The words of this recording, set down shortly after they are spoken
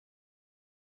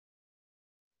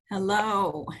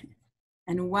Hello,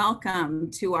 and welcome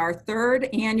to our third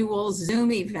annual Zoom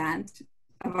event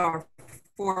of our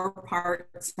four-part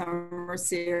summer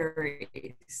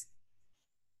series.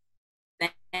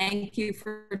 Thank you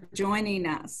for joining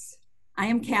us. I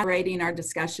am moderating our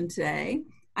discussion today.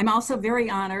 I'm also very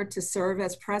honored to serve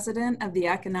as president of the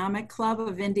Economic Club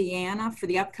of Indiana for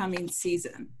the upcoming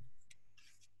season.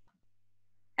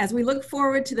 As we look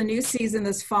forward to the new season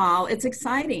this fall, it's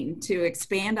exciting to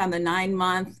expand on the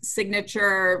 9-month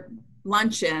signature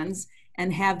luncheons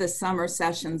and have the summer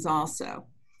sessions also.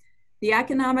 The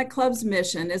Economic Club's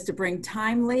mission is to bring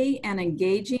timely and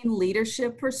engaging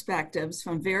leadership perspectives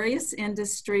from various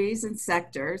industries and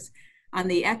sectors on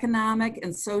the economic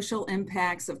and social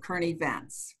impacts of current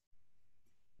events.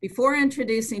 Before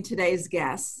introducing today's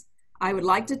guests, I would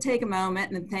like to take a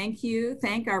moment and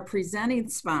thank our presenting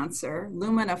sponsor,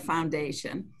 Lumina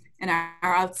Foundation, and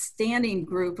our outstanding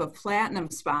group of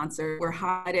platinum sponsors were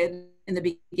highlighted in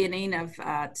the beginning of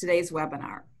today's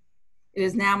webinar. It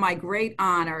is now my great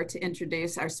honor to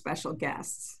introduce our special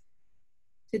guests.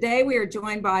 Today we are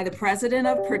joined by the President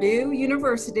of Purdue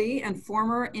University and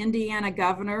former Indiana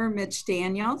Governor, Mitch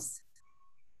Daniels.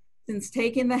 Since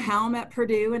taking the helm at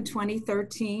Purdue in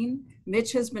 2013,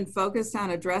 Mitch has been focused on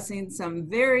addressing some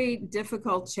very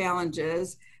difficult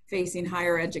challenges facing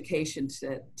higher education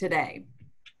today.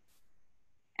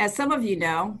 As some of you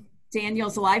know,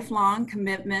 Daniels' lifelong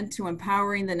commitment to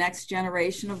empowering the next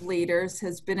generation of leaders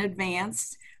has been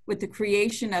advanced with the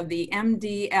creation of the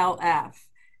MDLF,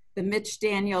 the Mitch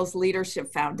Daniels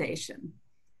Leadership Foundation,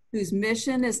 whose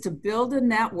mission is to build a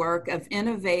network of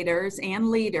innovators and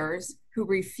leaders who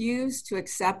refuse to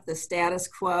accept the status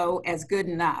quo as good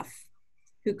enough,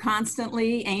 who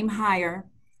constantly aim higher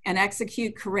and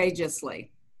execute courageously.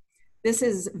 This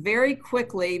is very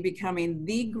quickly becoming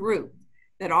the group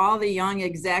that all the young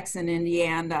execs in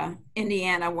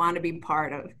Indiana want to be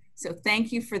part of. So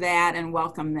thank you for that and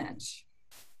welcome, Mitch.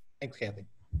 Thanks, Cathy.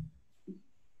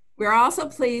 We're also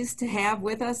pleased to have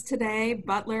with us today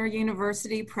Butler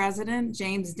University President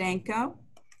James Danko.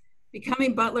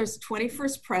 Becoming Butler's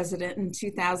 21st president in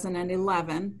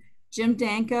 2011, Jim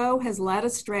Danko has led a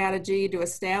strategy to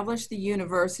establish the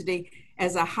university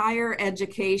as a higher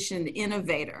education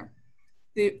innovator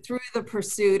through the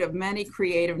pursuit of many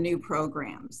creative new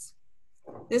programs.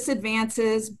 This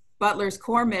advances Butler's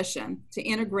core mission to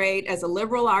integrate as a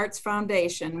liberal arts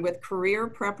foundation with career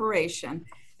preparation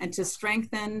and to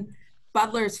strengthen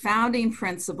Butler's founding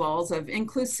principles of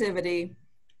inclusivity,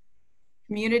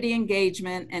 community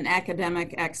engagement, and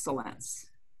academic excellence.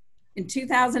 In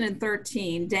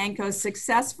 2013, Danko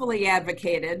successfully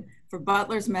advocated for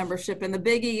Butler's membership in the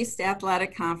Big East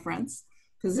Athletic Conference,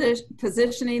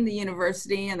 positioning the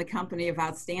university in the company of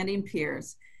outstanding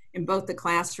peers in both the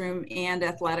classroom and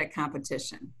athletic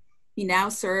competition. He now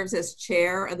serves as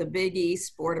chair of the Big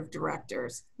East Board of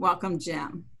Directors. Welcome,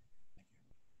 Jim.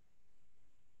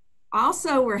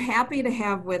 Also, we're happy to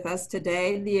have with us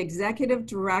today the Executive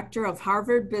Director of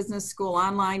Harvard Business School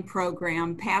online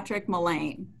program, Patrick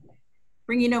Mullane,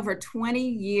 bringing over 20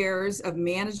 years of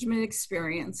management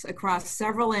experience across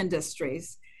several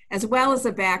industries, as well as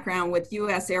a background with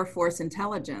U.S. Air Force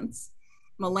intelligence.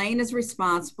 Mullane is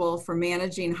responsible for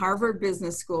managing Harvard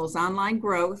Business School's online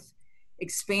growth,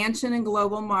 expansion in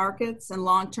global markets, and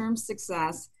long-term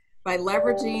success by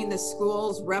leveraging the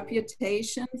school's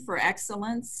reputation for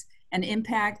excellence and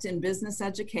impact in business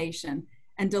education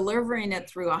and delivering it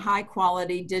through a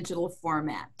high-quality digital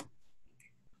format.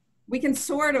 We can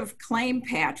sort of claim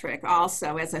Patrick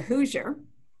also as a Hoosier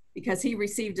because he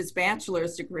received his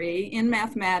bachelor's degree in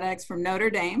mathematics from Notre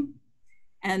Dame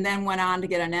and then went on to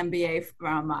get an MBA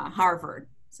from Harvard.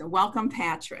 So welcome,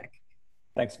 Patrick.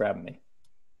 Thanks for having me.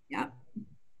 Yep.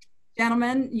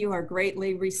 Gentlemen, you are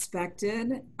greatly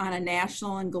respected on a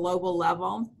national and global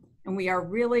level, and we are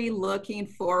really looking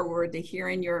forward to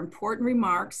hearing your important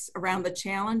remarks around the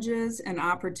challenges and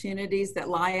opportunities that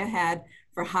lie ahead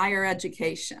for higher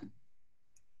education.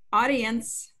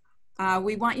 Audience,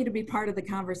 we want you to be part of the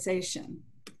conversation.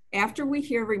 After we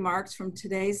hear remarks from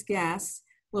today's guests,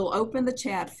 we'll open the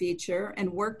chat feature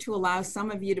and work to allow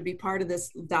some of you to be part of this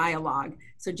dialogue.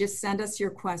 So just send us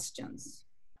your questions.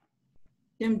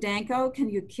 Jim Danko, can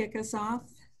you kick us off?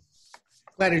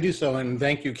 Glad to do so, and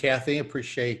thank you, Cathy.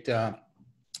 Appreciate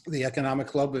the Economic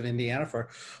Club of Indiana for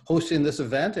hosting this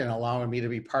event and allowing me to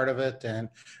be part of it, and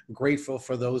grateful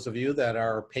for those of you that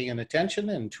are paying attention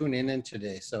and tuning in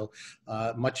today. So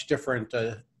much different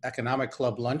Economic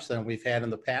Club lunch than we've had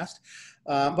in the past.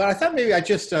 But I thought maybe I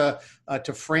just, to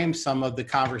frame some of the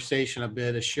conversation a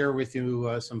bit, to share with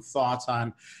you some thoughts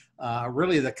on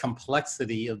really the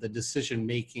complexity of the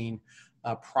decision-making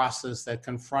process that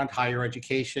confront higher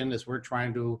education as we're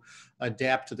trying to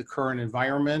adapt to the current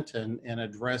environment and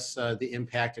address the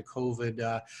impact of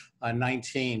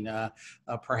COVID-19.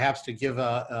 Perhaps to give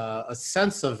a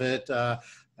sense of it,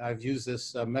 I've used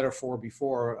this metaphor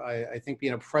before. I think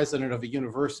being a president of a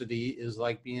university is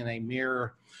like being a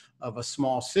mayor of a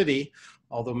small city,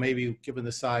 although maybe given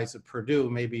the size of Purdue,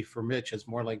 maybe for Mitch, it's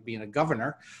more like being a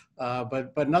governor.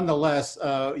 But nonetheless,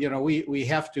 we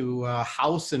have to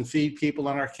house and feed people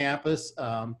on our campus.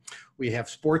 We have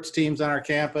sports teams on our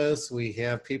campus. We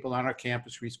have people on our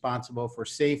campus responsible for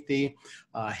safety,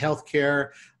 healthcare.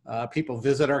 People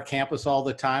visit our campus all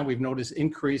the time. We've noticed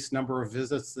increased number of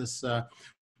visits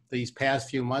these past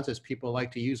few months as people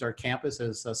like to use our campus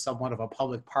as somewhat of a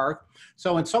public park.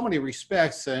 So in so many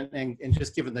respects, and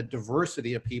just given the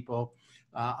diversity of people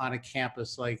on a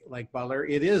campus like Butler,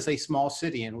 it is a small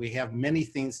city and we have many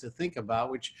things to think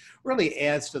about, which really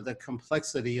adds to the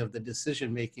complexity of the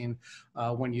decision-making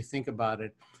when you think about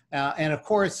it. And of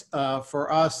course,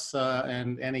 for us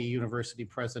and any university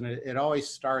president, it always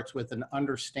starts with an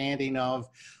understanding of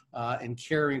and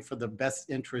caring for the best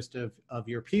interest of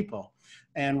your people.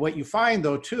 And what you find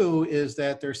though too is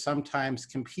that there's sometimes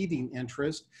competing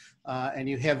interests and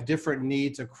you have different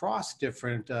needs across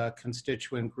different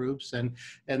constituent groups, and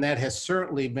that has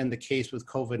certainly been the case with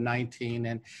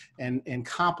COVID-19 and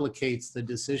complicates the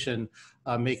decision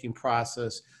making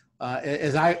process.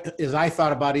 As I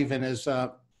thought about, even as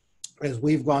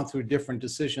we've gone through different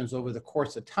decisions over the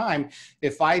course of time,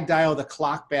 if I dial the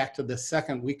clock back to the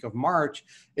second week of March,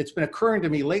 it's been occurring to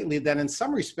me lately that in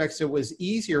some respects it was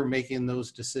easier making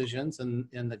those decisions in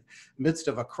the midst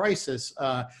of a crisis.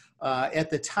 At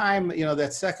the time,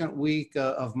 that second week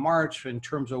of March, in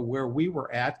terms of where we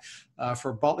were at,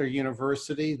 for Butler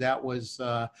University, that was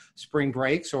spring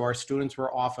break, so our students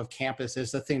were off of campus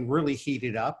as the thing really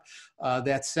heated up.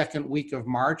 That second week of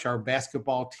March, our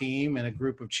basketball team and a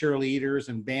group of cheerleaders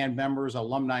and band members,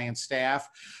 alumni and staff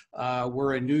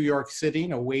were in New York City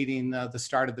awaiting the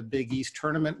start of the Big East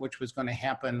tournament, which was going to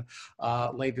happen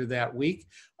later that week.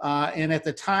 And at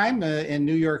the time in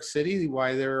New York City,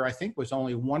 why there, I think, was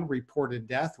only one reported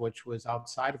death, which was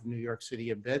outside of New York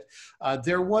City a bit,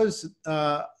 there was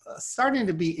starting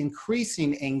to be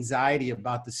increasing anxiety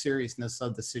about the seriousness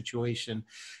of the situation.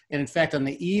 And in fact, on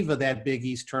the eve of that Big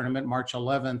East tournament, March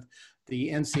 11th, the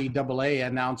NCAA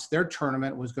announced their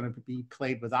tournament was going to be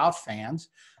played without fans.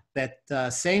 That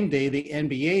same day, the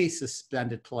NBA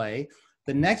suspended play.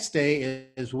 The next day,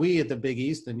 as we at the Big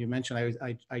East, and you mentioned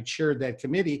I chaired that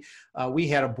committee, we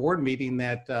had a board meeting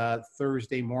that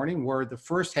Thursday morning where the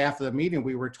first half of the meeting,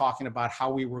 we were talking about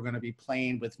how we were going to be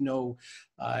playing with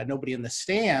nobody in the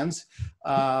stands.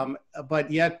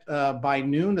 But yet by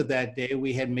noon of that day,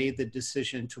 we had made the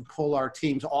decision to pull our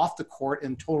teams off the court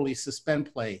and totally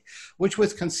suspend play, which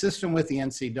was consistent with the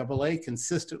NCAA,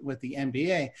 consistent with the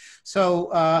NBA.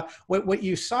 So what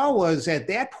you saw was at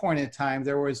that point in time,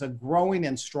 there was a growing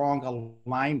and strong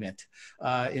alignment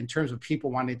in terms of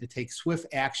people wanting to take swift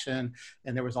action.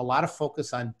 And there was a lot of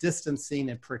focus on distancing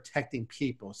and protecting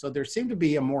people. So there seemed to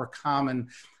be a more common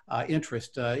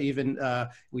interest. Even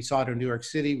we saw it in New York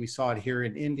City, we saw it here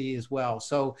in Indy as well.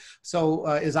 So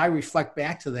as I reflect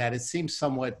back to that, it seems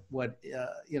somewhat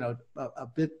a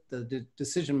bit the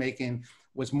decision making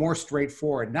was more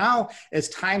straightforward. Now, as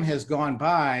time has gone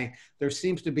by, there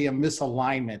seems to be a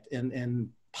misalignment in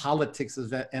politics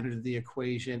has entered the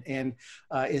equation. And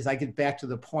as I get back to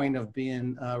the point of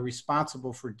being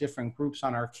responsible for different groups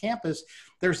on our campus,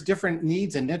 there's different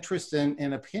needs and interests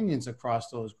and opinions across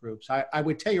those groups. I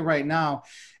would tell you right now,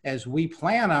 as we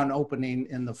plan on opening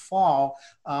in the fall,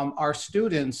 our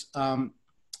students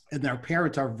and their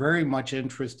parents are very much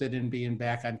interested in being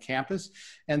back on campus.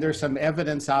 And there's some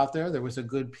evidence out there. There was a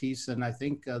good piece, and I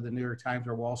think the New York Times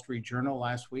or Wall Street Journal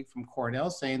last week from Cornell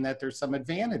saying that there's some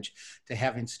advantage to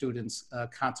having students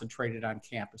concentrated on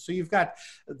campus. So you've got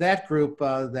that group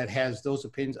that has those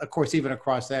opinions. Of course, even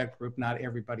across that group, not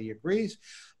everybody agrees.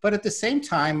 But at the same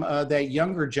time, that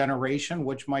younger generation,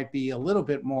 which might be a little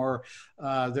bit more,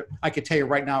 I could tell you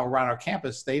right now around our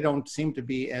campus, they don't seem to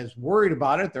be as worried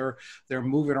about it. They're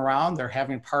moving around, they're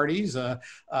having parties.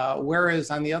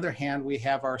 Whereas on the other hand, we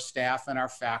have our staff and our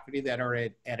faculty that are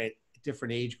at a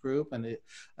different age group and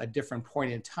a different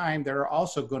point in time that are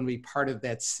also going to be part of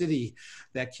that city,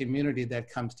 that community that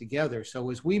comes together. So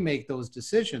as we make those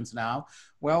decisions now,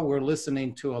 well, we're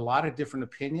listening to a lot of different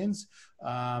opinions.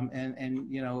 And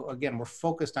again, we're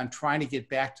focused on trying to get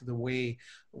back to the way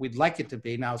we'd like it to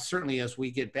be. Now, certainly as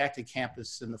we get back to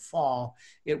campus in the fall,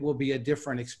 it will be a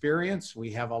different experience.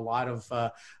 We have a lot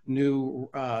of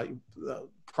new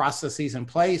processes in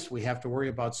place. We have to worry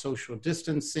about social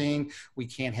distancing. We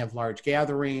can't have large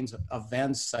gatherings.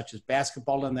 Events such as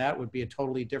basketball and that would be a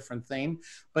totally different thing.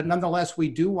 But nonetheless, we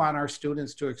do want our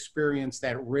students to experience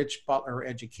that rich Butler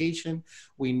education.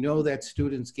 We know that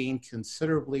students gain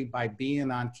considerably by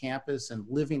being on campus and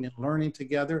living and learning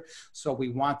together. So we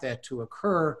want that to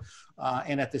occur.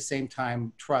 And at the same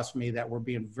time, trust me that we're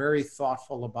being very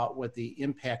thoughtful about what the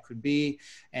impact could be.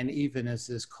 And even as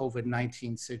this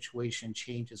COVID-19 situation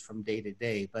changes from day to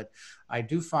day. But I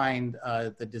do find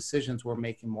the decisions we're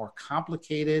making more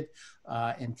complicated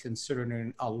and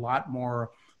considering a lot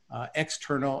more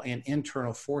external and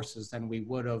internal forces than we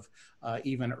would have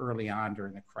even early on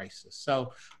during the crisis.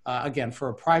 So again, for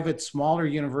a private, smaller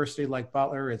university like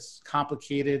Butler, it's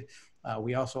complicated.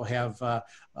 We also have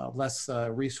less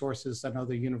resources than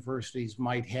other universities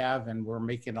might have, and we're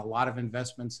making a lot of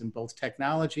investments in both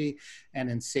technology and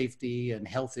in safety and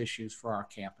health issues for our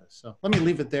campus. So let me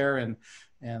leave it there and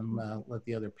let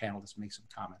the other panelists make some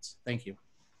comments. Thank you.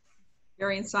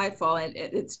 Very insightful.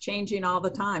 It's changing all the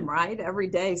time, right? Every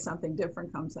day something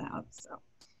different comes out. So,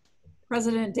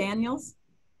 President Daniels?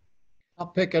 I'll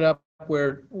pick it up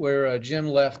where Jim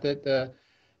left it.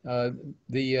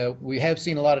 We have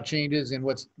seen a lot of changes in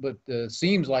what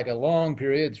seems like a long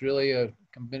period. It's really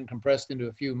been compressed into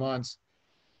a few months.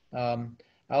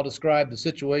 I'll describe the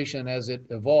situation as it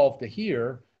evolved to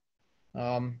here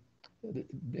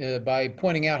by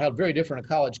pointing out how very different a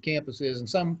college campus is. In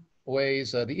some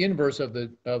ways, the inverse of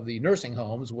the nursing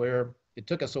homes, where it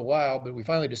took us a while, but we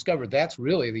finally discovered that's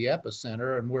really the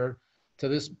epicenter, and where to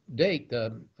this date,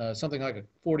 something like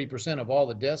 40% of all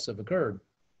the deaths have occurred.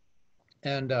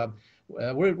 And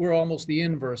we're almost the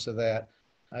inverse of that.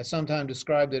 I sometimes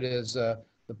described it as the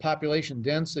population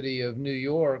density of New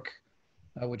York,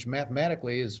 which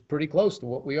mathematically is pretty close to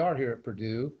what we are here at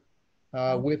Purdue,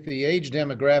 with the age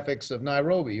demographics of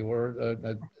Nairobi, or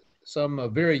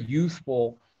some very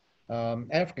youthful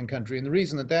African country. And the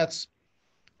reason that that's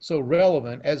so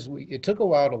relevant, it took a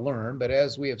while to learn, but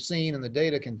as we have seen and the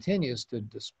data continues to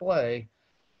display,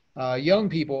 young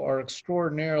people are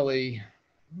extraordinarily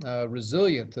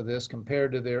resilient to this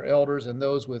compared to their elders and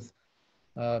those with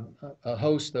a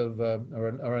host of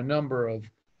or a number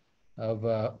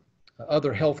of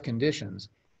other health conditions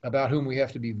about whom we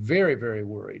have to be very, very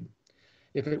worried.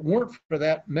 If it weren't for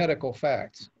that medical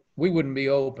fact, we wouldn't be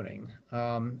opening.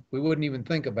 We wouldn't even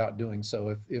think about doing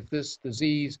so. If this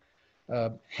disease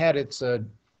had its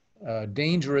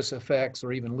dangerous effects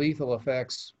or even lethal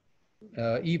effects,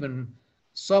 even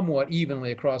somewhat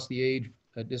evenly across the age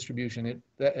distribution,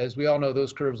 as we all know,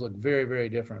 those curves look very, very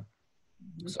different.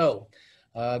 So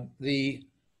the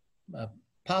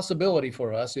possibility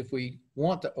for us, if we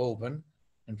want to open,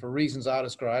 and for reasons I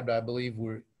described, I believe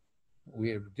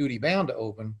we are duty bound to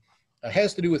open,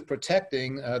 has to do with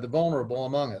protecting the vulnerable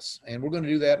among us. And we're going to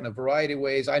do that in a variety of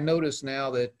ways. I notice now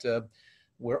that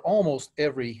where almost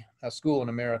every school in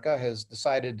America has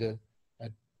decided to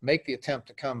make the attempt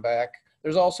to come back,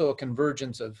 there's also a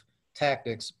convergence of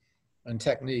tactics and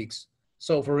techniques.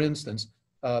 So for instance,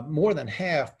 more than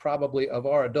half probably of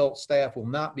our adult staff will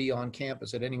not be on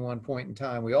campus at any one point in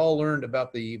time. We all learned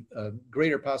about the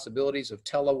greater possibilities of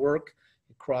telework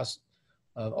across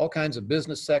all kinds of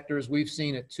business sectors. We've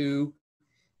seen it too.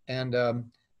 And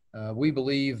we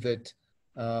believe that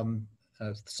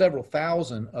several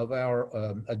thousand of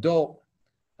our adult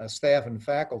staff and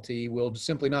faculty will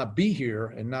simply not be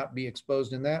here and not be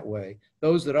exposed in that way.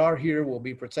 Those that are here will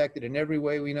be protected in every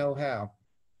way we know how.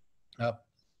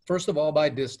 First of all, by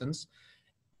distance.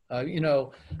 I'm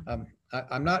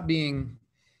not being,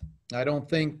 I don't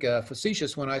think,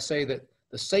 facetious when I say that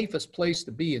the safest place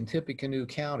to be in Tippecanoe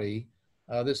County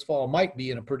this fall might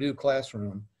be in a Purdue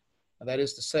classroom. That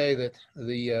is to say that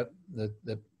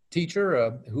the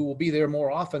teacher who will be there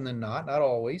more often than not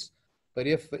always, but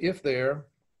if there,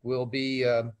 will be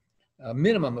a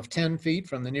minimum of 10 feet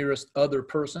from the nearest other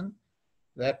person.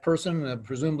 That person,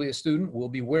 presumably a student, will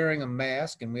be wearing a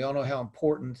mask, and we all know how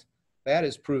important that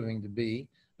is proving to be.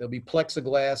 There'll be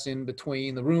plexiglass in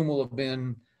between. The room will have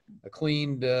been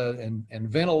cleaned and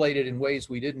ventilated in ways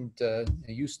we didn't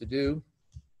used to do.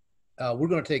 We're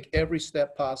going to take every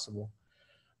step possible.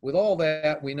 With all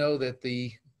that, we know that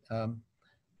the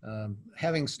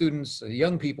having students,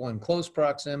 young people in close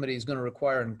proximity is going to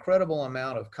require an incredible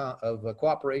amount of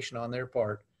cooperation on their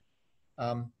part.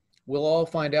 We'll all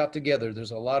find out together.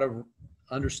 There's a lot of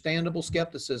understandable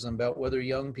skepticism about whether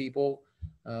young people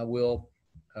will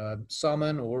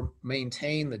summon or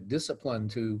maintain the discipline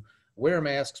to wear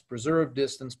masks, preserve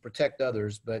distance, protect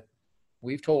others. But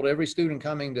we've told every student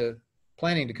planning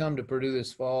to come to Purdue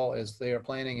this fall, as they are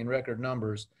planning in record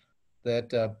numbers,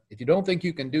 that if you don't think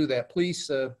you can do that, please,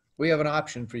 we have an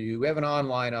option for you. We have an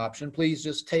online option. Please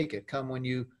just take it. Come when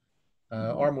you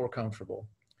are more comfortable.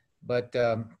 But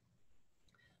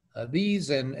these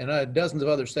and dozens of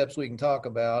other steps we can talk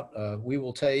about, we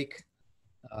will take.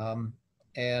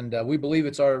 And we believe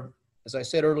it's our, as I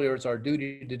said earlier, it's our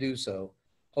duty to do so.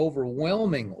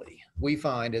 Overwhelmingly, we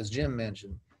find, as Jim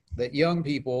mentioned, that young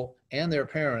people and their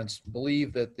parents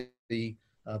believe that the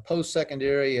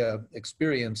post-secondary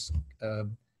experience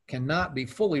cannot be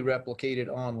fully replicated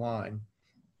online,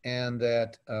 and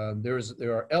that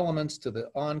there are elements to the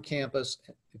on-campus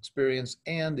experience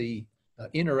and the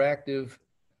interactive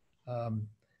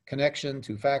connection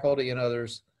to faculty and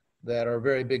others that are a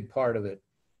very big part of it.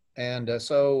 And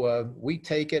so we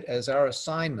take it as our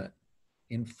assignment,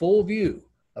 in full view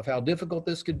of how difficult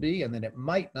this could be and that it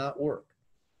might not work,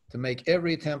 to make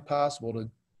every attempt possible to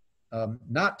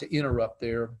not to interrupt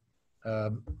their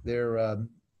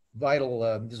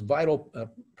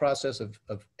vital process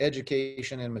of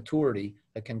education and maturity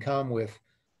that can come with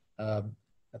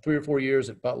 3 or 4 years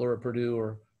at Butler or Purdue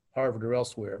or Harvard or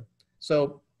elsewhere.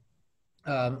 So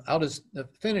I'll just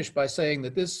finish by saying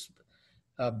that this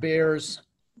bears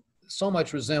so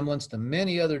much resemblance to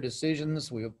many other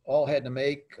decisions we've all had to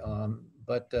make,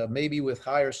 but maybe with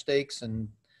higher stakes and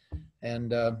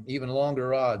even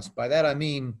longer odds. By that I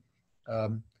mean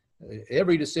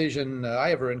every decision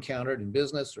I ever encountered in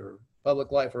business or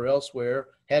public life or elsewhere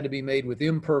had to be made with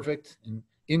imperfect and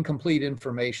incomplete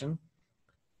information.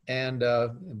 And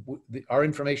our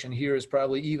information here is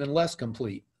probably even less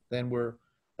complete than we're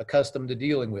accustomed to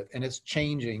dealing with. And it's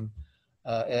changing,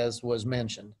 as was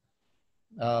mentioned.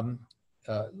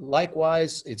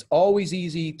 Likewise, it's always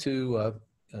easy to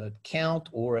count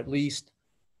or at least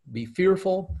be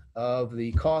fearful of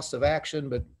the costs of action,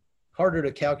 but harder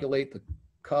to calculate the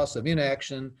cost of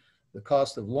inaction, the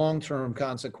cost of long-term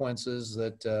consequences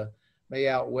that may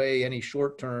outweigh any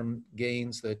short-term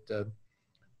gains that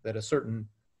a certain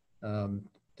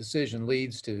decision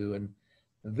leads to. And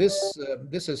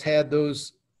this has had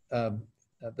those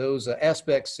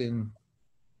aspects in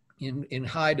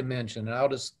high dimension. And I'll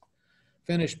just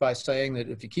finish by saying that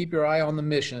if you keep your eye on the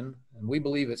mission, and we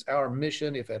believe it's our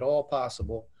mission, if at all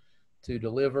possible, to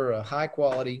deliver a high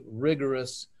quality,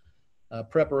 rigorous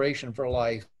preparation for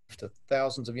life to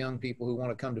thousands of young people who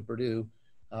want to come to Purdue,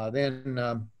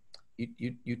 then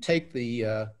you take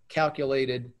the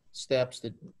calculated steps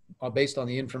that are based on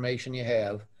the information you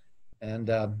have, and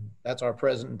that's our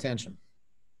present intention.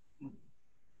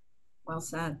 Well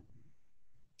said.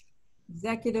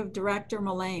 Executive Director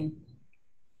Mullane.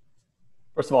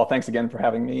 First of all, thanks again for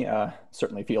having me.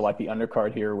 Certainly feel like the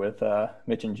undercard here with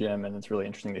Mitch and Jim, and it's really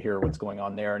interesting to hear what's going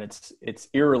on there. And it's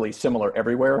eerily similar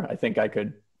everywhere. I think I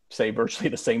could say virtually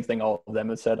the same thing all of them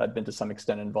have said. I've been to some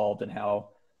extent involved in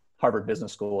how Harvard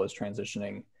Business School is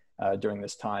transitioning during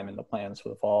this time and the plans for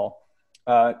the fall.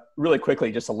 Really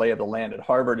quickly, just a lay of the land. At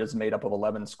Harvard is made up of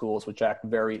 11 schools which act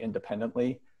very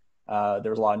independently.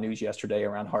 There was a lot of news yesterday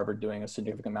around Harvard doing a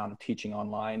significant amount of teaching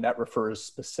online. That refers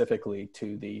specifically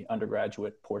to the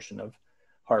undergraduate portion of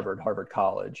Harvard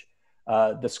College.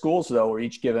 The schools, though, are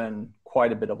each given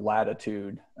quite a bit of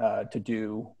latitude to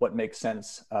do what makes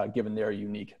sense given their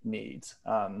unique needs.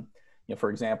 For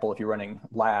example, if you're running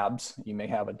labs, you may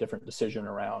have a different decision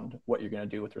around what you're going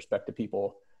to do with respect to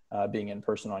people being in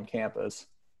person on campus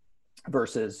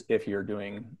versus if you're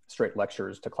doing straight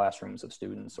lectures to classrooms of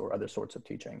students or other sorts of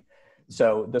teaching.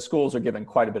 So the schools are given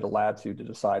quite a bit of latitude to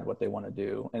decide what they want to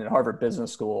do. And at Harvard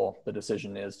Business School, the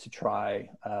decision is to try,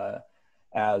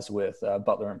 as with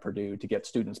Butler and Purdue, to get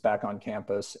students back on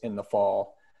campus in the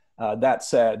fall. That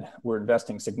said, we're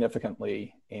investing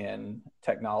significantly in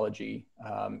technology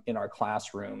in our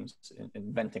classrooms,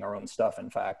 inventing our own stuff, in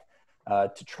fact,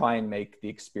 to try and make the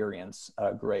experience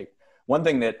great. One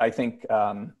thing that I think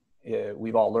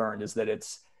we've all learned is that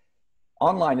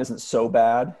online isn't so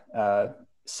bad.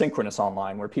 Synchronous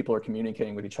online, where people are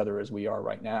communicating with each other as we are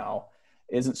right now,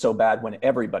 isn't so bad when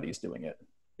everybody's doing it.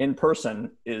 In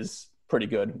person is pretty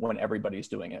good when everybody's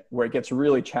doing it. Where it gets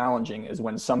really challenging is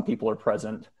when some people are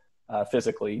present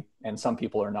physically and some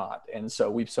people are not. And so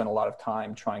we've spent a lot of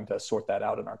time trying to sort that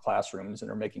out in our classrooms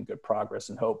and are making good progress,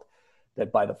 and hope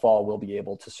that by the fall we'll be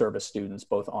able to service students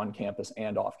both on campus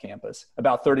and off campus.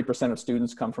 About 30% of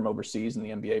students come from overseas in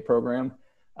the MBA program.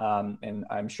 And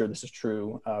I'm sure this is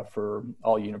true for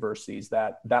all universities,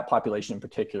 that population in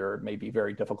particular may be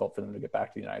very difficult for them to get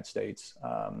back to the United States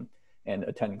and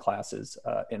attend classes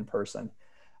in person.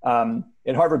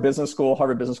 At Harvard Business School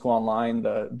Online,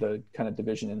 the kind of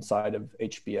division inside of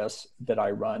HBS that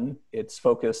I run, it's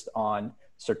focused on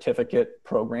certificate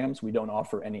programs. We don't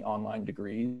offer any online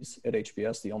degrees at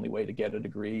HBS. The only way to get a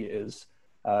degree is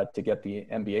to get the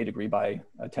MBA degree by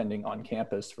attending on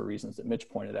campus, for reasons that Mitch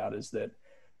pointed out, is that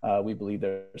we believe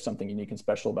there's something unique and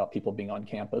special about people being on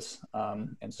campus.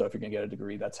 And so if you're gonna get a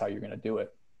degree, that's how you're gonna do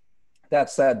it.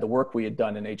 That said, the work we had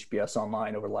done in HBS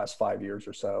Online over the last 5 years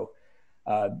or so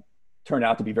turned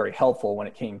out to be very helpful when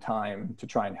it came time to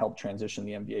try and help transition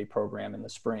the MBA program in the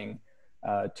spring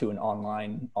to an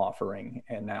online offering,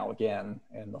 and now again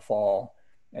in the fall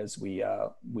as we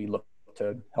look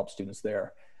to help students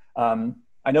there.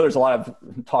 I know there's a lot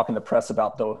of talk in the press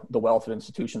about the wealth of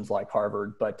institutions like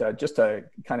Harvard, but just to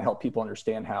kind of help people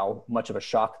understand how much of a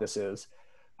shock this is,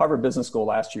 Harvard Business School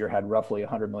last year had roughly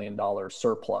 $100 million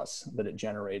surplus that it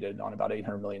generated on about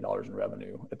 $800 million in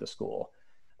revenue at the school.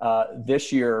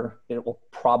 This year, it will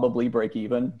probably break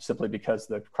even simply because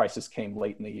the crisis came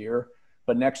late in the year.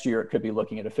 But next year, it could be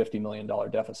looking at a $50 million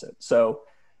deficit. So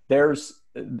that's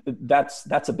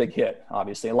a big hit,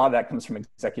 obviously. A lot of that comes from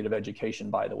executive education,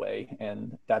 by the way,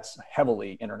 and that's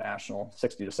heavily international,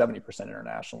 60 to 70%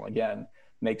 international. Again,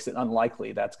 makes it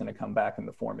unlikely that's going to come back in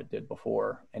the form it did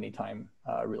before anytime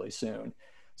really soon.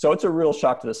 So it's a real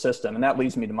shock to the system. And that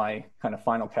leads me to my kind of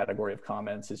final category of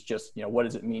comments is just, what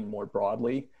does it mean more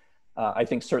broadly? I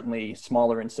think certainly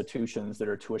smaller institutions that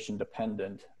are tuition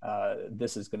dependent,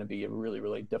 this is going to be a really,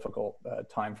 really difficult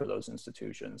time for those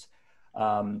institutions.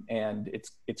 And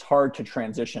it's hard to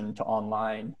transition to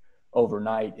online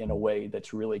overnight in a way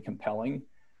that's really compelling.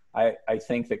 I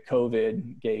think that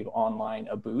COVID gave online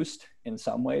a boost in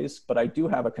some ways, but I do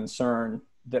have a concern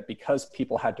that because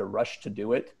people had to rush to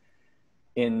do it,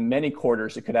 in many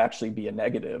quarters, it could actually be a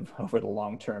negative over the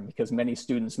long term, because many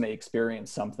students may experience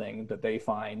something that they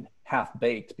find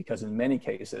half-baked, because in many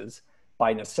cases,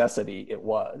 by necessity, it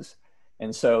was.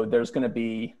 And so there's going to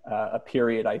be a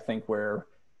period, I think, where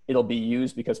it'll be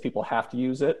used because people have to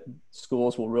use it.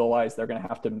 Schools will realize they're going to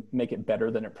have to make it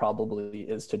better than it probably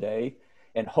is today.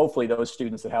 And hopefully those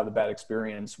students that have the bad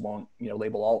experience won't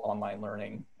label all online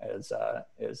learning as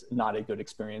not a good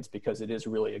experience, because it is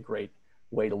really a great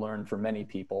way to learn for many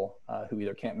people who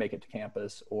either can't make it to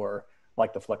campus or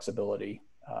like the flexibility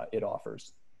it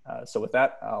offers. So with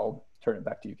that, I'll turn it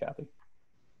back to you, Cathy.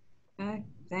 Okay,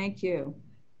 thank you.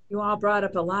 You all brought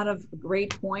up a lot of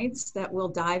great points that we'll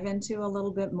dive into a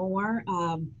little bit more.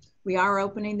 We are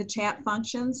opening the chat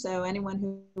function, so anyone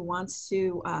who wants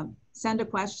to send a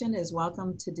question is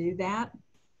welcome to do that.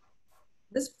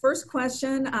 This first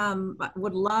question, I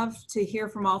would love to hear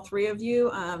from all three of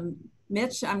you.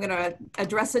 Mitch, I'm going to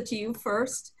address it to you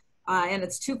first, and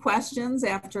it's two questions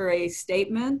after a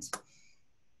statement.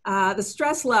 The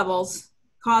stress levels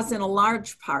caused in a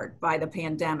large part by the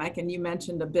pandemic, and you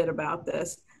mentioned a bit about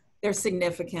this, they're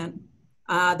significant.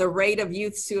 The rate of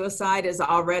youth suicide is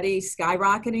already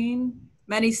skyrocketing.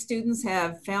 Many students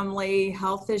have family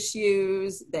health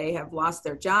issues, they have lost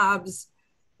their jobs,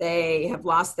 they have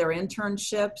lost their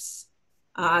internships.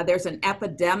 There's an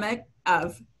epidemic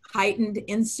of heightened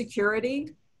insecurity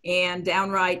and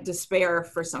downright despair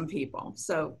for some people.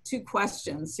 So two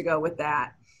questions to go with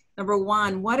that. Number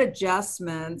one, what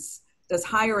adjustments does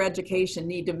higher education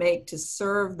need to make to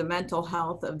serve the mental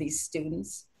health of these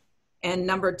students? And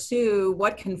number two,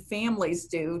 what can families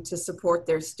do to support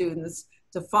their students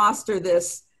to foster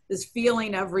this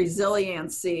feeling of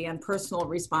resiliency and personal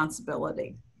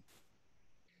responsibility?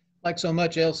 Like so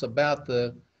much else about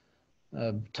the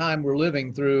time we're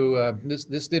living through,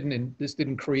 this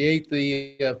didn't create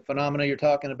the phenomena you're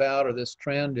talking about, or this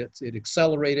trend. It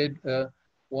accelerated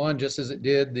one, just as it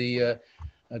did the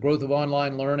growth of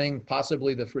online learning,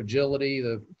 possibly the fragility,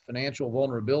 the financial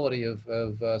vulnerability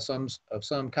of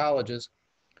some colleges.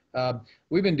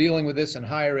 We've been dealing with this in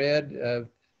higher ed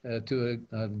to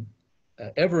an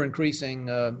ever increasing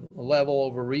level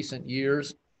over recent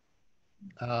years.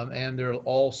 And there are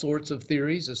all sorts of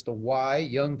theories as to why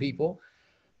young people,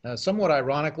 somewhat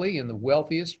ironically, in the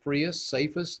wealthiest, freest,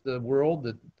 safest world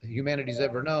that humanity's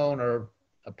ever known, are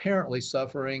apparently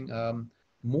suffering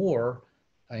more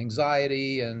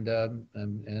anxiety and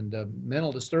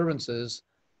mental disturbances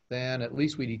than at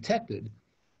least we detected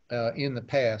in the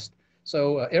past.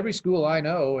 So every school I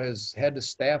know has had to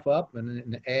staff up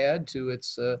and add to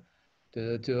its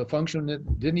to a function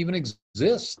that didn't even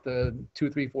exist 2,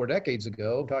 3, 4 decades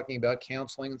ago, talking about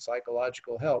counseling and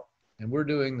psychological help. And we're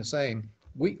doing the same.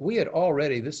 We had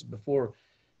already, this is before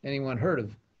anyone heard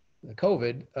of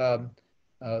COVID,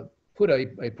 put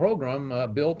a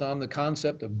program built on the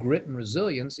concept of grit and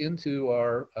resilience into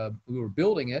our, we were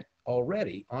building it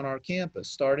already on our campus,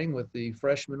 starting with the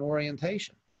freshman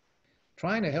orientation,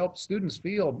 trying to help students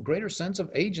feel a greater sense of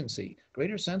agency,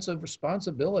 greater sense of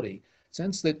responsibility,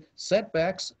 sense that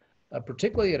setbacks,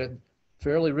 particularly at a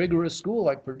fairly rigorous school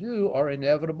like Purdue, are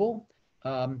inevitable,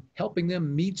 helping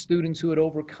them meet students who had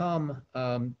overcome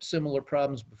similar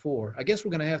problems before. I guess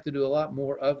we're going to have to do a lot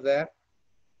more of that.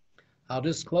 I'll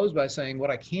just close by saying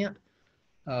what I can't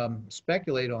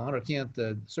speculate on, or can't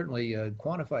certainly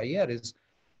quantify yet, is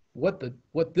what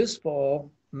this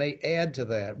fall may add to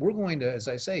that. We're going to, as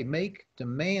I say, make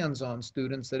demands on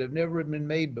students that have never been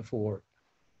made before,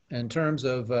 in terms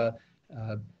of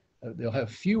they'll have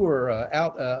fewer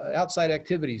outside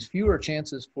activities, fewer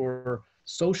chances for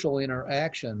social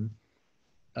interaction.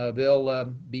 They'll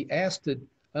be asked to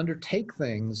undertake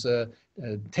things,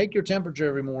 take your temperature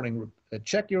every morning,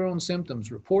 check your own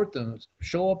symptoms, report them,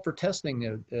 show up for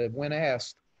testing when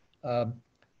asked.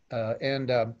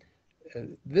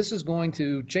 This is going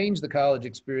to change the college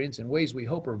experience in ways we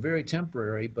hope are very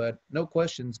temporary, but no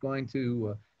question is going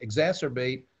to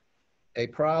exacerbate a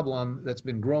problem that's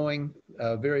been growing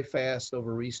very fast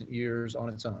over recent years on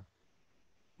its own.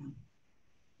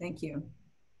 Thank you.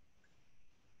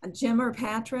 Jim or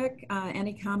Patrick,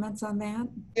 any comments on that?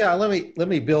 Yeah, let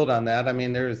me build on that. I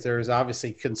mean, there's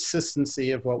obviously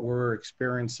consistency of what we're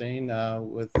experiencing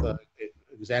with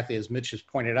exactly as Mitch has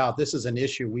pointed out. This is an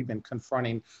issue we've been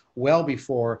confronting well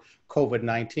before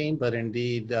COVID-19, but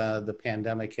indeed the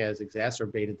pandemic has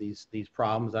exacerbated these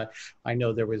problems. I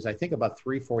know there was, I think about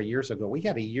 3-4 years ago, we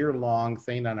had a year-long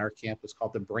thing on our campus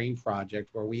called the Brain Project,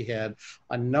 where we had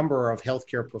a number of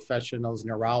healthcare professionals,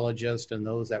 neurologists, and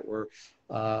those that were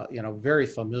very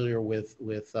familiar with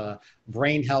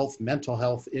brain health, mental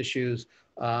health issues,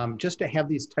 just to have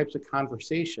these types of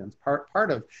conversations.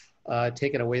 Part of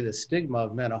taking away the stigma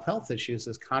of mental health issues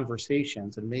is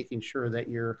conversations and making sure that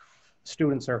your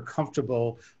students are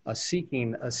comfortable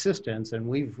seeking assistance. And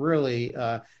we've really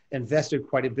invested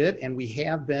quite a bit, and we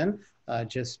have been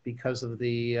just because of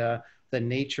the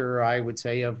nature, I would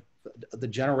say, of the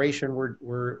generation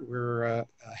we're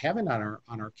having on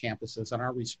our campuses, and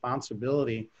our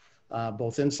responsibility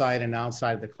both inside and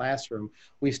outside the classroom.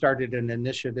 We started an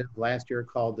initiative last year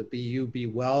called the Be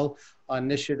Well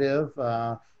initiative.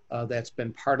 That's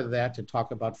been part of that, to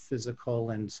talk about physical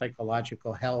and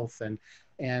psychological health, and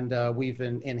we've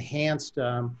enhanced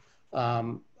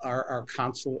our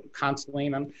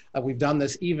counseling. We've done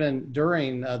this even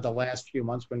during the last few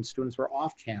months when students were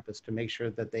off campus, to make sure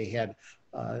that they had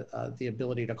the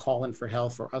ability to call in for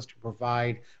help, for us to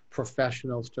provide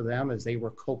professionals to them as they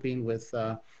were coping with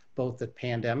both the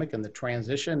pandemic and the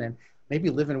transition, and maybe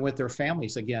living with their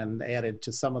families again added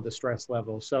to some of the stress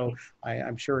levels. So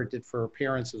I'm sure it did for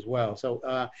parents as well.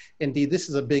 So indeed, this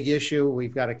is a big issue.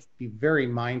 We've got to be very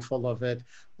mindful of it.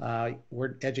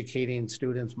 We're educating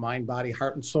students, mind, body,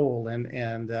 heart, and soul,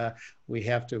 and we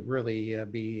have to really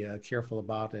be careful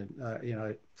about it,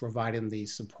 providing the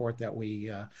support that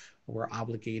we're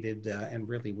obligated and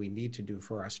really we need to do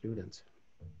for our students.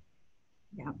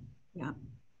 Yeah, yeah.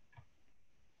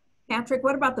 Patrick,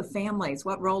 what about the families?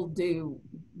 What role do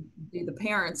the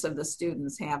parents of the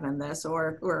students have in this,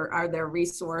 or are there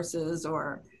resources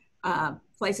or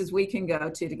places we can go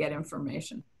to get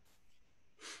information?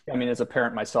 I mean, as a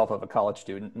parent myself of a college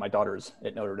student, my daughter's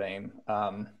at Notre Dame.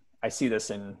 I see this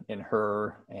in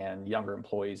her and younger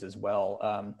employees as well.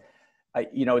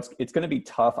 It's going to be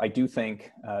tough. I do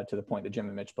think, to the point that Jim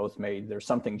and Mitch both made, there's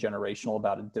something generational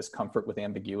about a discomfort with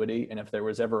ambiguity. And if there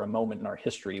was ever a moment in our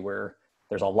history where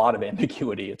there's a lot of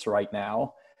ambiguity, it's right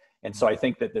now. And so I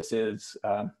think that this is,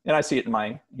 and I see it in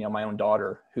my own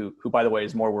daughter, who by the way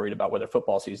is more worried about whether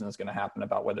football season is going to happen,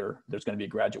 about whether there's going to be a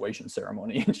graduation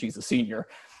ceremony, and she's a senior.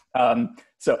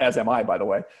 So as am I, by the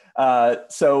way. I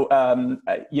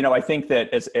think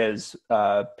that as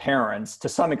parents, to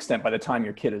some extent, by the time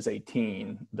your kid is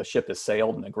 18, the ship has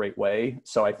sailed in a great way.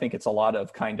 So I think it's a lot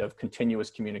of kind of continuous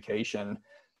communication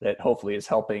that hopefully is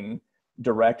helping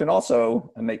direct and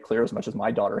also make clear, as much as my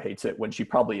daughter hates it, when she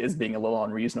probably is being a little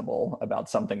unreasonable about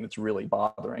something that's really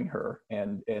bothering her.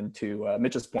 And to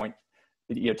Mitch's point,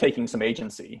 taking some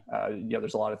agency.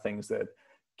 There's a lot of things that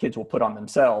kids will put on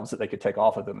themselves that they could take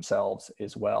off of themselves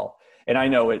as well. And I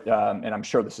know it, and I'm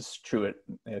sure this is true at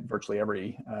virtually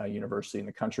every university in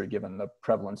the country, given the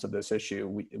prevalence of this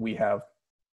issue. We have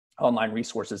online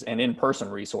resources and in-person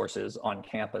resources on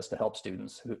campus to help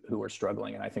students who are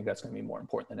struggling. And I think that's going to be more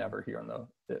important than ever here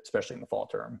especially in the fall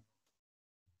term.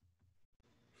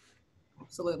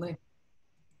 Absolutely.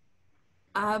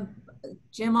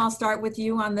 Jim, I'll start with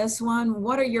you on this one.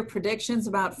 What are your predictions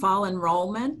about fall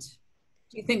enrollment?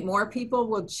 Do you think more people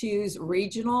will choose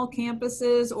regional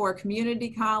campuses or community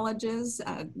colleges?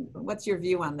 What's your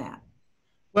view on that?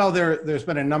 Well, there's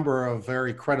been a number of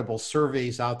very credible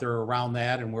surveys out there around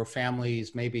that, and where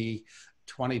families maybe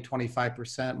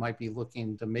 20-25% might be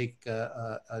looking to make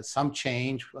some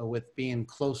change with being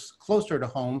closer to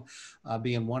home,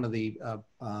 being one of the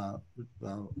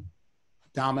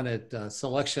dominant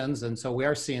selections. And so we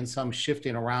are seeing some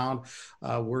shifting around.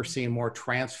 We're seeing more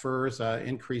transfers,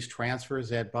 increased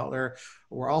transfers at Butler.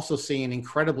 We're also seeing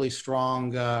incredibly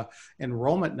strong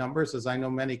enrollment numbers, as I know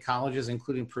many colleges,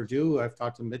 including Purdue, I've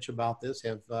talked to Mitch about this,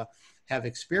 have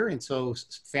experienced. So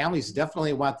families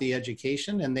definitely want the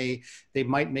education, and they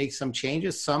might make some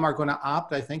changes. Some are going to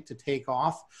opt, I think, to take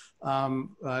off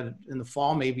in the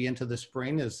fall, maybe into the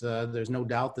spring, as there's no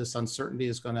doubt this uncertainty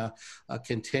is going to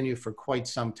continue for quite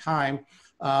some time.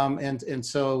 And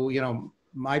so, you know,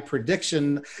 my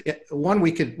prediction, one,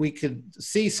 we could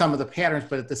see some of the patterns,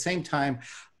 but at the same time,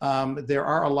 there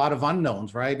are a lot of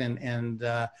unknowns, right? And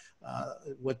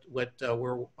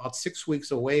we're about 6 weeks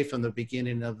away from the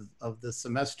beginning of the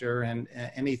semester, and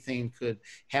anything could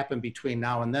happen between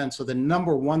now and then. So the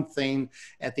number one thing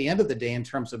at the end of the day, in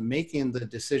terms of making the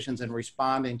decisions and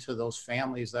responding to those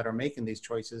families that are making these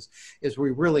choices, is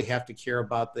we really have to care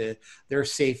about their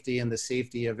safety and the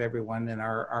safety of everyone in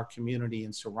our community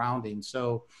and surroundings.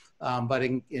 So, but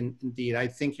indeed, I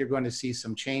think you're going to see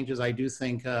some changes. I do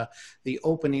think the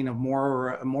opening of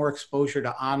more exposure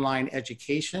to online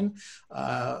education.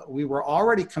 We were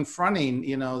already confronting,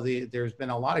 you know, there's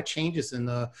been a lot of changes in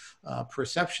the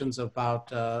perceptions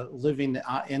about living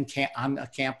on a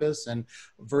campus and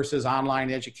versus online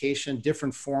education.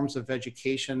 Different forms of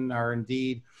education are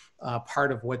indeed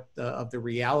part of of the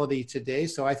reality today.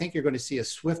 So I think you're going to see a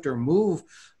swifter move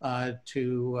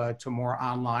to more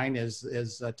online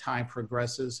as time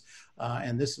progresses.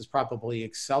 And this has probably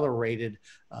accelerated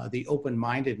the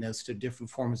open-mindedness to different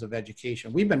forms of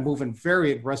education. We've been moving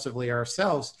very aggressively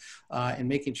ourselves in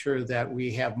making sure that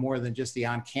we have more than just the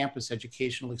on-campus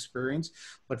educational experience,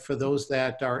 but for those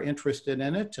that are interested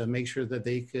in it, to make sure that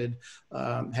they could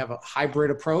have a hybrid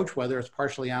approach, whether it's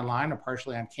partially online or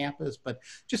partially on campus, but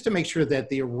just to make sure that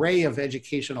the array of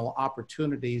educational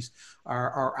opportunities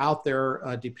are out there,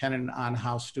 dependent on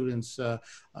how students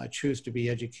choose to be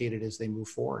educated as they move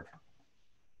forward.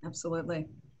 Absolutely.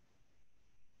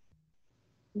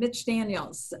 Mitch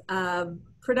Daniels,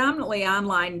 predominantly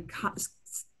online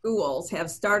schools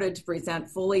have started to present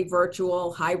fully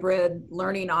virtual hybrid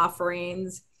learning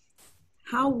offerings.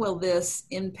 How will this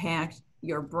impact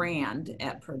your brand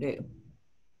at Purdue?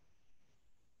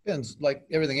 Depends, like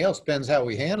everything else, depends how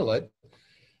we handle it.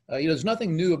 You know, there's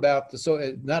nothing new about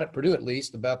not at Purdue at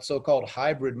least, about the so-called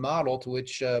hybrid model to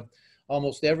which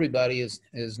almost everybody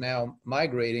is now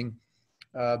migrating.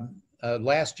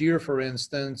 Last year, for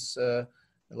instance,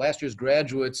 last year's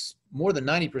graduates, more than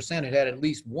 90% had at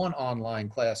least one online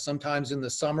class. Sometimes in the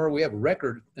summer, we have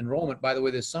record enrollment, by the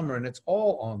way, this summer, and it's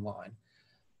all online.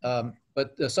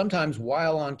 But sometimes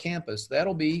while on campus,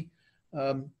 that'll be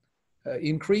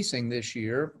increasing this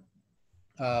year.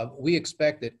 We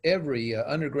expect that every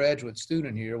undergraduate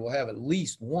student here will have at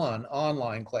least one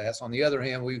online class. On the other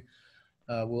hand, we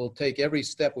will take every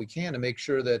step we can to make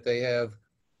sure that they have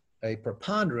a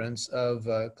preponderance of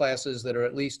classes that are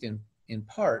at least in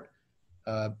part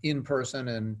in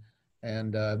person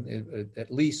and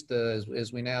at least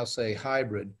as we now say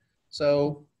hybrid.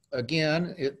 So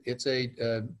again, it's a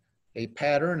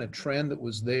pattern, a trend that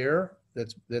was there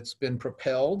that's been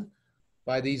propelled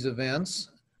by these events,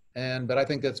 but I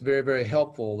think that's very, very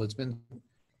helpful. It's been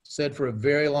said for a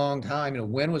very long time, you know,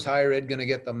 when was higher ed going to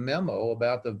get the memo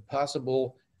about the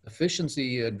possible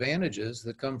efficiency advantages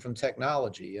that come from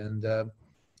technology? And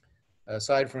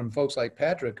aside from folks like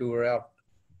Patrick who are out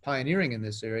pioneering in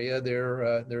this area,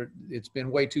 it's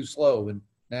been way too slow, and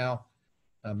now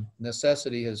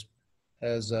necessity has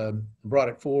brought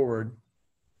it forward.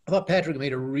 I thought Patrick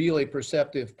made a really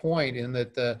perceptive point in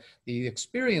that the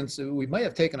experience, we might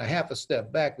have taken a half a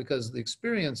step back, because the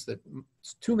experience that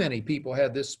too many people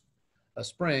had this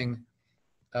spring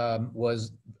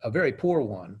was a very poor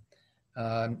one.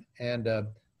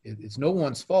 It's no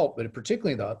one's fault, but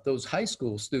particularly those high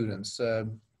school students.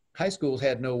 High schools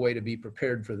had no way to be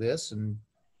prepared for this and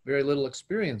very little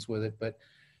experience with it. But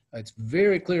it's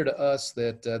very clear to us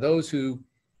that those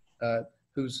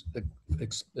whose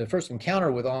first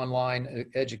encounter with online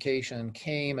education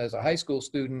came as a high school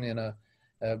student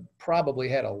and probably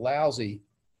had a lousy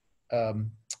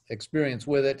experience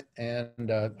with it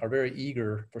and are very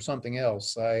eager for something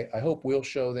else. I hope we'll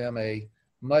show them a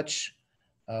much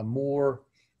more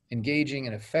engaging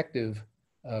and effective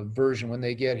version when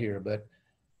they get here. But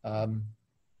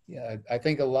yeah, I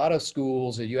think a lot of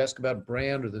schools, you ask about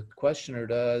brand, or the questioner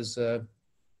does,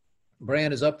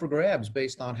 brand is up for grabs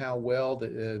based on how well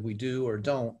we do or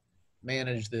don't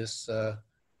manage this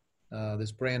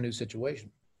this brand new situation.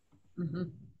 Mm-hmm.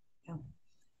 Yeah.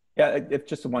 Yeah, if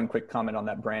just one quick comment on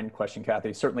that brand question,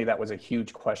 Cathy. Certainly that was a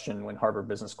huge question when Harvard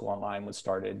Business School Online was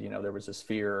started. You know, there was this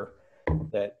fear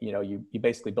that, you know, you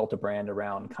basically built a brand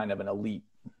around kind of an elite,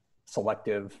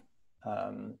 selective,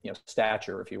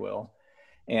 stature, if you will.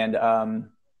 And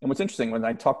what's interesting, when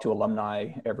I talk to alumni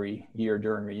every year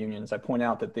during reunions, I point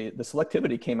out that the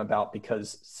selectivity came about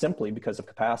simply because of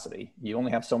capacity. You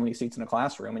only have so many seats in a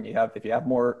classroom, and if you have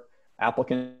more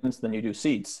applicants than you do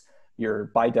seats, you're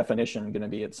by definition going to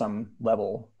be at some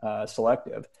level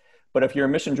selective. But if you're a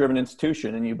mission-driven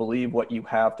institution and you believe what you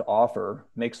have to offer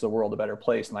makes the world a better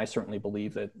place, and I certainly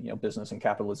believe that, you know, business and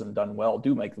capitalism done well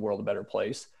do make the world a better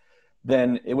place,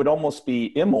 then it would almost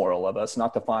be immoral of us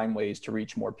not to find ways to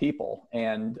reach more people.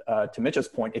 And to Mitch's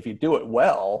point, if you do it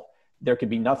well, there could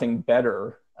be nothing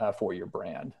better for your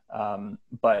brand.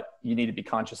 But you need to be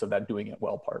conscious of that doing it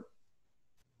well part.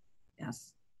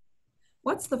 Yes.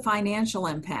 What's the financial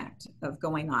impact of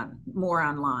going on more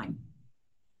online?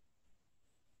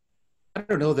 I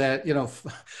don't know that, you know,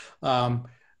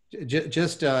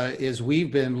 just as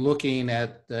we've been looking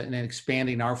at and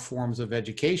expanding our forms of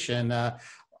education,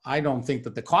 I don't think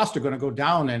that the costs are going to go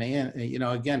down. And you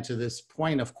know, again, to this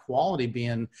point of quality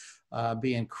being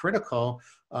critical,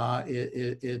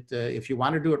 if you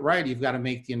want to do it right, you've got to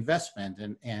make the investment,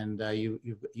 and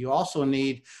you also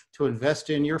need to invest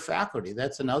in your faculty.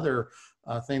 That's another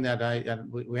thing that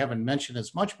we haven't mentioned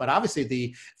as much, but obviously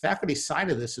the faculty side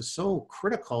of this is so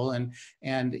critical, and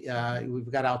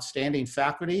we've got outstanding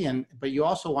faculty, but you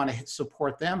also want to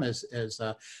support them as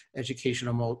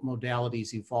educational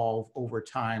modalities evolve over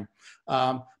time.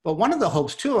 But one of the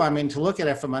hopes too, I mean, to look at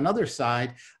it from another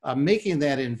side, making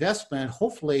that investment,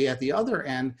 hopefully at the other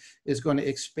end, is going to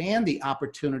expand the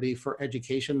opportunity for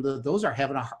education.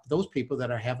 Those people that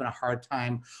are having a hard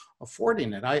time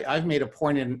affording it. I've made a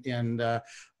point in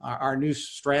our new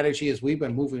strategy as we've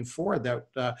been moving forward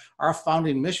that our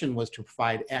founding mission was to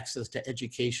provide access to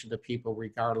education to people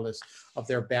regardless of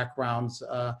their backgrounds.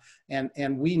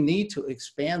 And we need to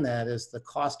expand that as the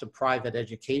cost of private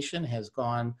education has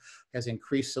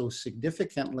increased so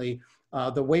significantly.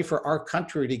 The way for our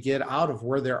country to get out of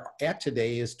where they're at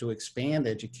today is to expand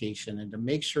education and to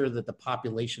make sure that the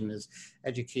population is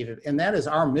educated. And that is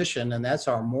our mission, and that's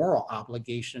our moral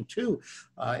obligation too,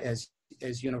 as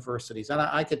universities. And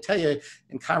I could tell you,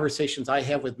 in conversations I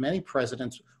have with many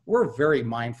presidents, we're very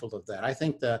mindful of that. I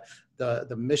think the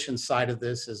mission side of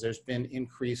this is there's been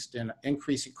increasing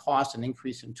cost and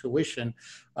increase in tuition.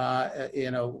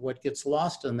 You know, what gets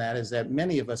lost in that is that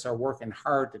many of us are working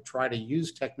hard to try to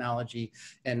use technology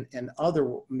and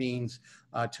other means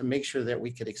to make sure that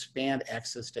we could expand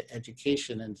access to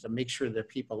education and to make sure that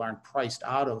people aren't priced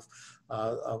out of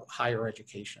higher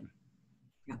education.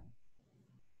 Yeah,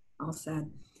 all said.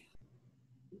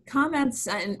 Comments,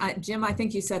 and Jim, I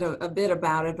think you said a bit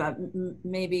about it, but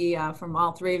maybe from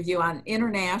all three of you on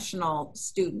international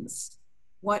students.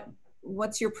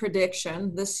 What's your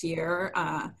prediction this year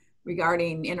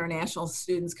regarding international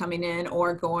students coming in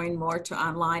or going more to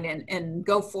online and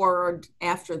go forward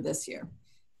after this year?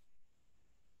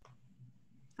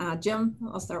 Jim,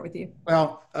 I'll start with you.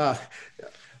 Well,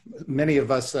 many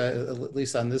of us, at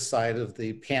least on this side of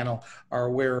the panel, are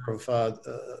aware of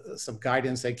some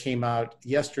guidance that came out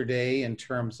yesterday in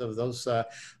terms of those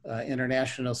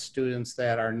international students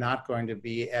that are not going to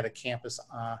be at a campus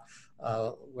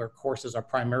where courses are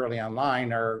primarily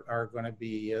online are going to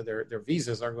be, their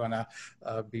visas are going to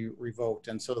be revoked.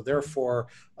 And so therefore,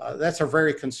 that's a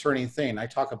very concerning thing. I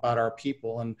talk about our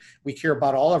people, and we care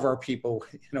about all of our people,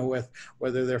 you know, with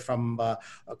whether they're from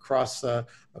across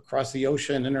the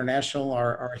ocean, international,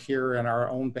 or here in our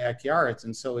own backyards.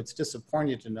 And so it's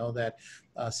disappointing to know that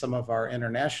some of our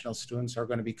international students are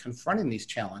going to be confronting these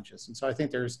challenges. And so I think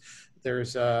there's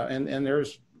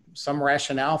some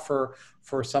rationale for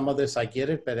some of this. I get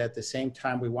it, but at the same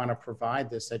time, we want to provide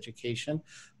this education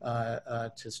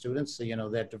to students. So, you know,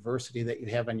 that diversity that you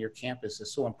have on your campus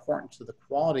is so important to the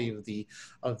quality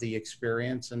of the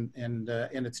experience, and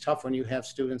it's tough when you have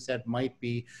students that might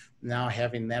be now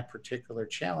having that particular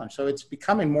challenge. So it's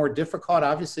becoming more difficult,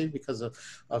 obviously, because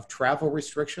of travel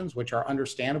restrictions, which are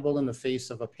understandable in the face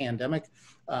of a pandemic.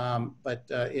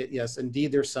 Yes,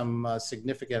 indeed, there's some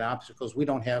significant obstacles. We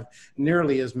don't have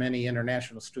nearly as many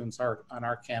international students on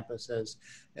our campus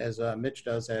as Mitch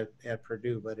does at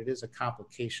Purdue, but it is a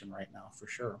complication right now for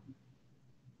sure.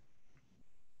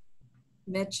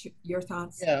 Mitch, your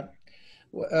thoughts? Yeah.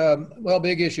 Well,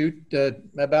 big issue.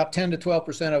 About 10 to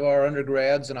 12% of our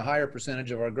undergrads and a higher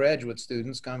percentage of our graduate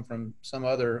students come from some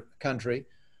other country.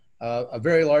 A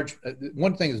very large,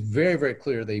 one thing is very, very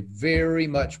clear. They very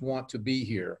much want to be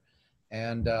here.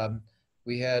 And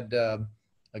we had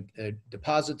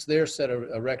deposits there set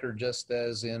a record just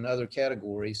as in other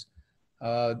categories.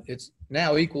 It's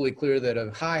now equally clear that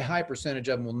a high percentage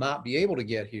of them will not be able to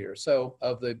get here. So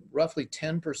of the roughly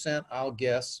 10%, I'll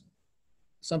guess,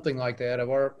 something like that, of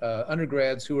our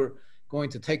undergrads who are going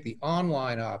to take the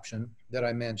online option that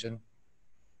I mentioned,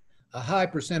 a high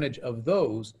percentage of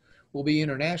those will be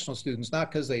international students,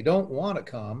 not because they don't want to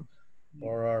come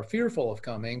or are fearful of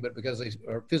coming, but because they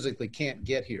physically can't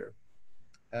get here.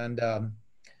 And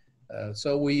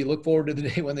so we look forward to the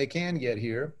day when they can get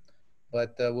here,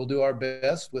 but we'll do our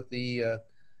best with the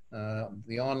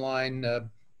online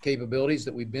capabilities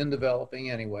that we've been developing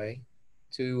anyway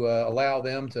to allow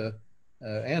them to,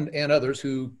 and others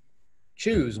who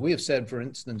choose. We have said, for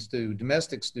instance, to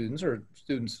domestic students or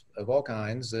students of all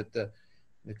kinds that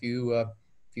if you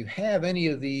have any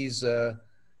of these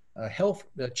health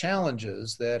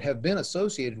challenges that have been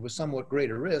associated with somewhat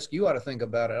greater risk, you ought to think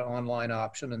about an online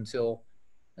option until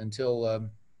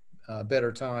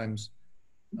better times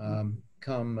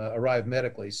arrive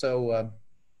medically. So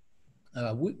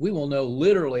we will know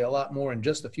literally a lot more in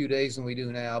just a few days than we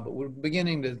do now, but we're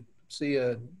beginning to see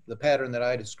the pattern that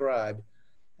I described.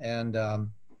 And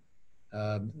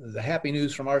the happy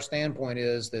news from our standpoint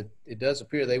is that it does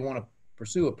appear they want to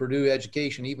pursue a Purdue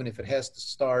education, even if it has to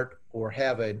start or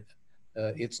have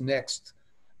its next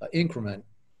increment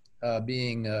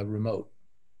being remote.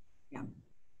 Yeah.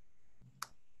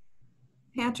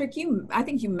 Patrick, I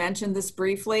think you mentioned this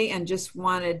briefly and just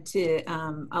wanted to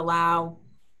allow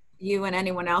you and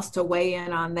anyone else to weigh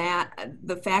in on that.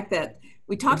 The fact that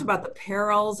we talked about the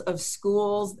perils of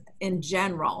schools in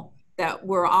general, that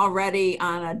were already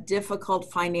on a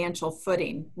difficult financial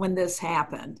footing when this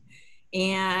happened.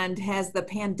 And has the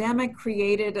pandemic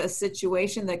created a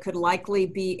situation that could likely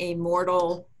be a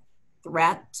mortal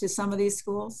threat to some of these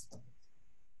schools?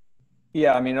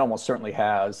 Yeah, I mean, it almost certainly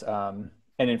has. And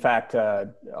in fact,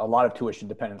 a lot of tuition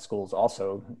dependent schools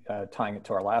also, tying it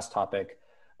to our last topic,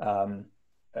 kind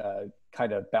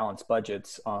of balance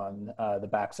budgets on the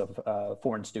backs of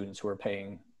foreign students who are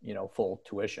paying, full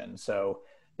tuition. So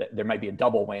there might be a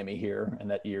double whammy here, and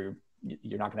that you're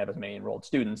not going to have as many enrolled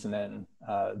students, and then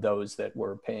those that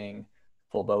were paying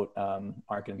full boat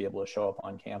aren't going to be able to show up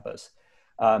on campus.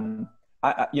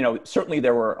 Certainly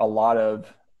there were a lot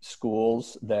of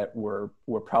schools that were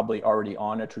probably already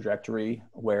on a trajectory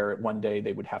where one day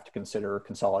they would have to consider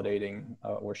consolidating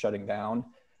or shutting down.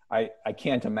 I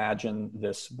can't imagine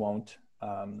this won't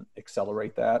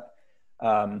accelerate that.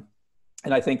 And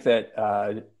I think that,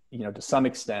 to some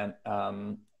extent,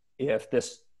 if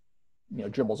this,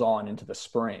 dribbles on into the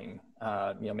spring,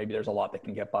 maybe there's a lot that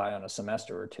can get by on a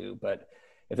semester or two, but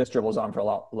if this dribbles on for a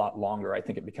lot longer, I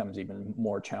think it becomes even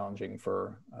more challenging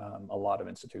for a lot of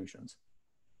institutions.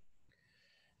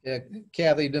 Yeah,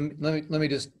 Cathy, let me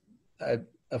just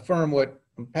affirm what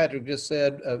Patrick just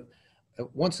said.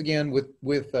 Once again,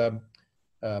 with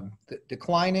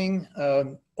declining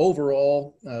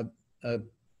overall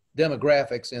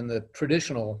demographics in the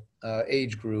traditional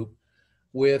age group,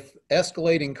 with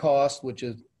escalating costs, which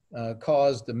has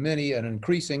caused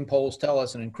polls tell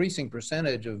us, an increasing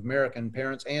percentage of American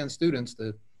parents and students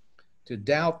to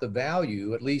doubt the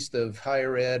value, at least of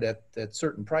higher ed at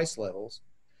certain price levels.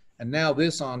 And now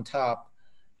this on top,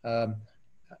 I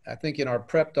think in our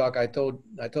prep talk, I told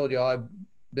you I've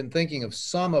been thinking of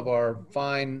some of our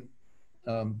fine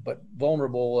but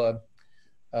vulnerable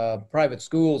private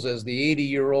schools as the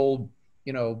 80-year-old,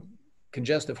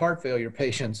 congestive heart failure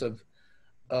patients of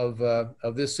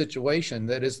this situation.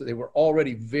 That is, they were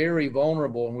already very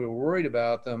vulnerable, and we were worried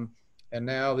about them. And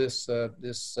now this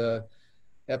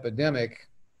epidemic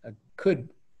could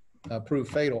prove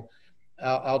fatal.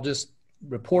 I'll just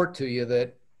report to you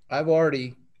that I've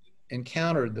already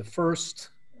encountered the first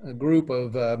group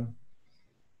of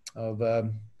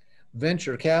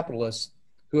venture capitalists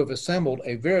who have assembled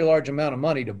a very large amount of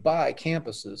money to buy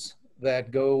campuses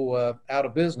that go out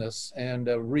of business and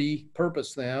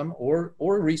repurpose them or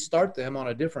restart them on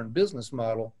a different business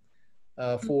model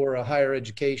for a higher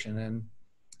education.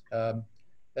 And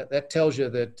that tells you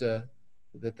that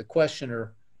the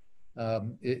questioner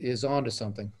is onto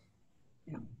something.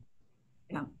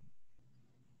 Yeah.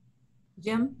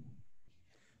 Jim?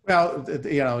 Well,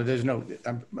 there's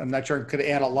I'm not sure it could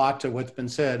add a lot to what's been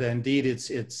said. Indeed,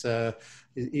 it's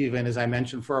even as I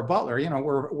mentioned for a Butler,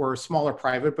 we're a smaller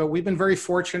private, but we've been very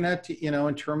fortunate,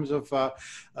 in terms of,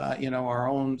 our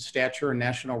own stature and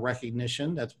national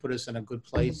recognition. That's put us in a good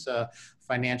place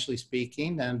financially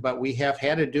speaking. But we have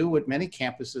had to do what many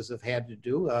campuses have had to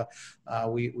do.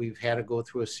 We've had to go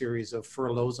through a series of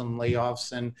furloughs and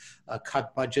layoffs and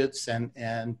cut budgets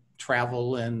and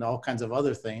travel and all kinds of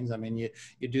other things. I mean,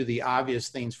 you do the obvious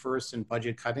things first in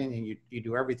budget cutting, and you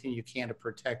do everything you can to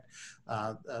protect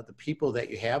the people that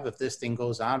you have. If this thing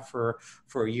goes on for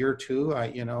a year or two,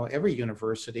 you know, every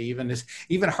university,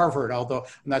 even Harvard, although I'm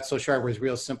not so sure I was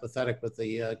real sympathetic with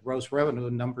the gross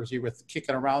revenue numbers you were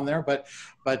kicking around there, but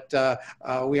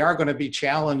we are going to be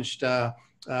challenged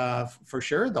for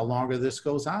sure the longer this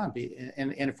goes on.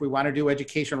 And if we want to do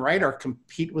education right or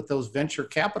compete with those venture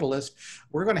capitalists,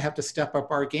 we're going to have to step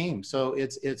up our game. So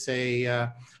it's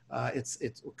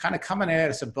kind of coming at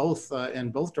us in both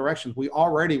directions. We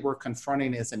already were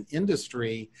confronting as an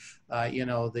industry, you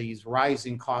know, these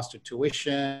rising cost of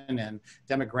tuition and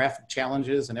demographic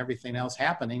challenges and everything else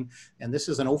happening. And this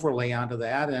is an overlay onto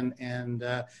that. And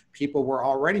people were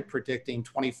already predicting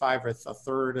 25 or a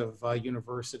third of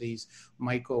universities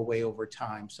might go away over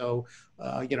time. So,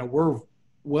 you know, we're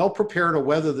well prepared to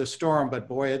weather the storm, but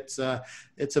boy, it's a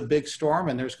big storm,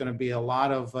 and there's going to be a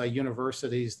lot of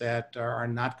universities that are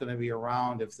not going to be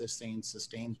around if this thing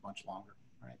sustains much longer,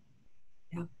 right?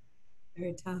 Yeah,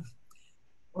 very tough.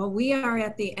 Well, we are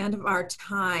at the end of our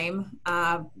time,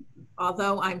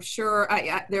 although I'm sure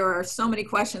there are so many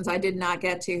questions I did not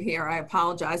get to here. I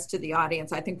apologize to the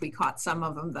audience. I think we caught some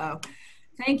of them, though.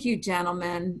 Thank you,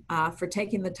 gentlemen, for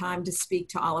taking the time to speak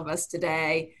to all of us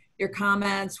today. Your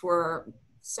comments were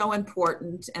so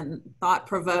important and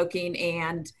thought-provoking,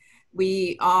 and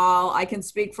I can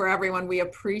speak for everyone, we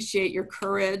appreciate your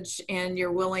courage and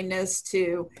your willingness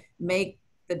to make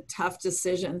the tough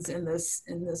decisions in this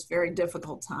very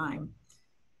difficult time.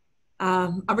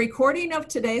 A recording of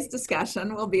today's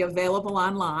discussion will be available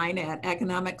online at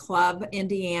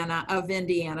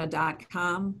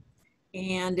economicclubindiana.com.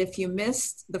 And if you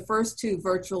missed the first two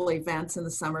virtual events in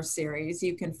the summer series,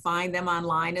 you can find them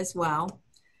online as well.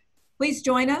 Please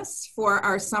join us for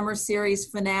our summer series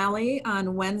finale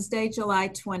on Wednesday, July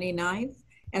 29th,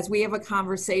 as we have a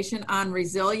conversation on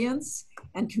resilience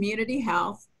and community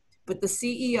health with the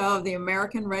CEO of the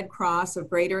American Red Cross of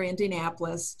Greater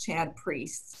Indianapolis, Chad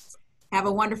Priest. Have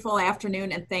a wonderful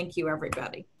afternoon, and thank you,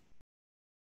 everybody.